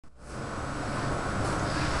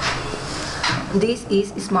This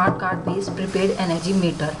is smart card based prepaid energy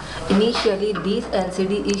meter. Initially, this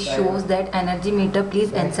LCD shows that energy meter.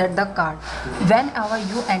 Please insert the card. Whenever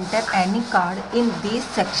you enter any card in this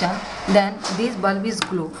section, then this bulb is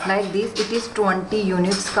glow like this. It is 20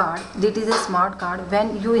 units card. This is a smart card.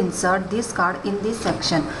 When you insert this card in this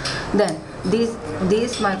section, then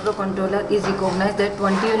this microcontroller is recognized that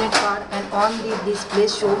 20 unit card, and on the display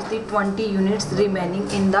shows the 20 units remaining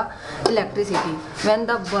in the electricity. When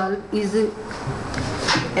the bulb is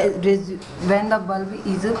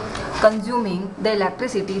consuming the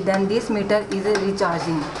electricity, then this meter is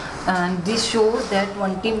recharging, and this shows that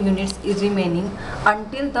 20 units is remaining.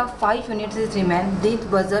 Until the 5 units is remain, this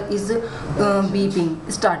buzzer is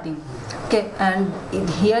beeping starting. Okay, and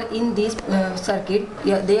here in this circuit,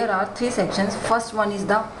 there are 3 sections. First one is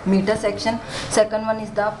the meter section, second one is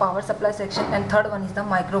the power supply section, and third one is the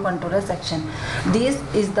microcontroller section. This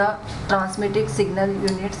is the transmitted signal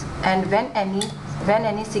units, and when any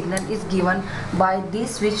signal is given by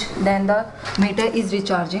this switch, then the meter is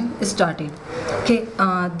recharging started. Okay,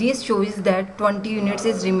 this shows that 20 units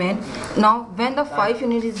is remain. Now when the 5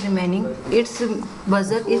 unit is remaining, its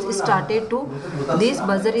buzzer is started to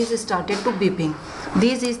beeping.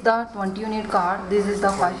 This is the 20 unit card, this is the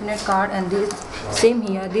 5 unit card, and this same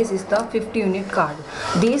here, this is the 50 unit card.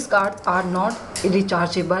 These cards are not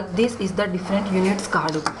rechargeable. This is the different units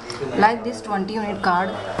card. Like this 20 unit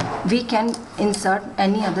card, we can insert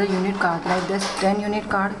any other unit card. Like this 10 unit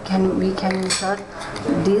card, we can insert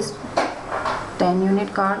this 10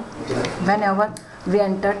 unit card. Whenever we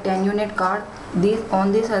enter 10 unit card,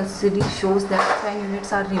 on this LCD shows that 10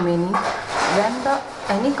 units are remaining. When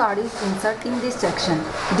any card is inserted in this section,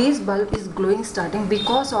 this bulb is glowing starting,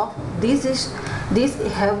 because of this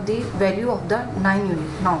have the value of the 9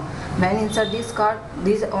 unit. Now when insert this card,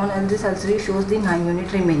 this LCD shows the 9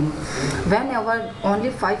 unit remaining. Whenever only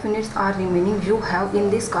 5 units are remaining you have in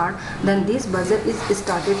this card, then this buzzer is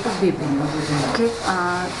started to beeping. Okay,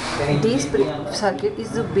 this circuit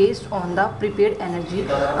is based on the prepaid energy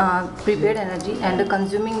and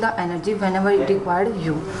consuming the energy whenever it required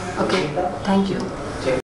you. Okay, thank you.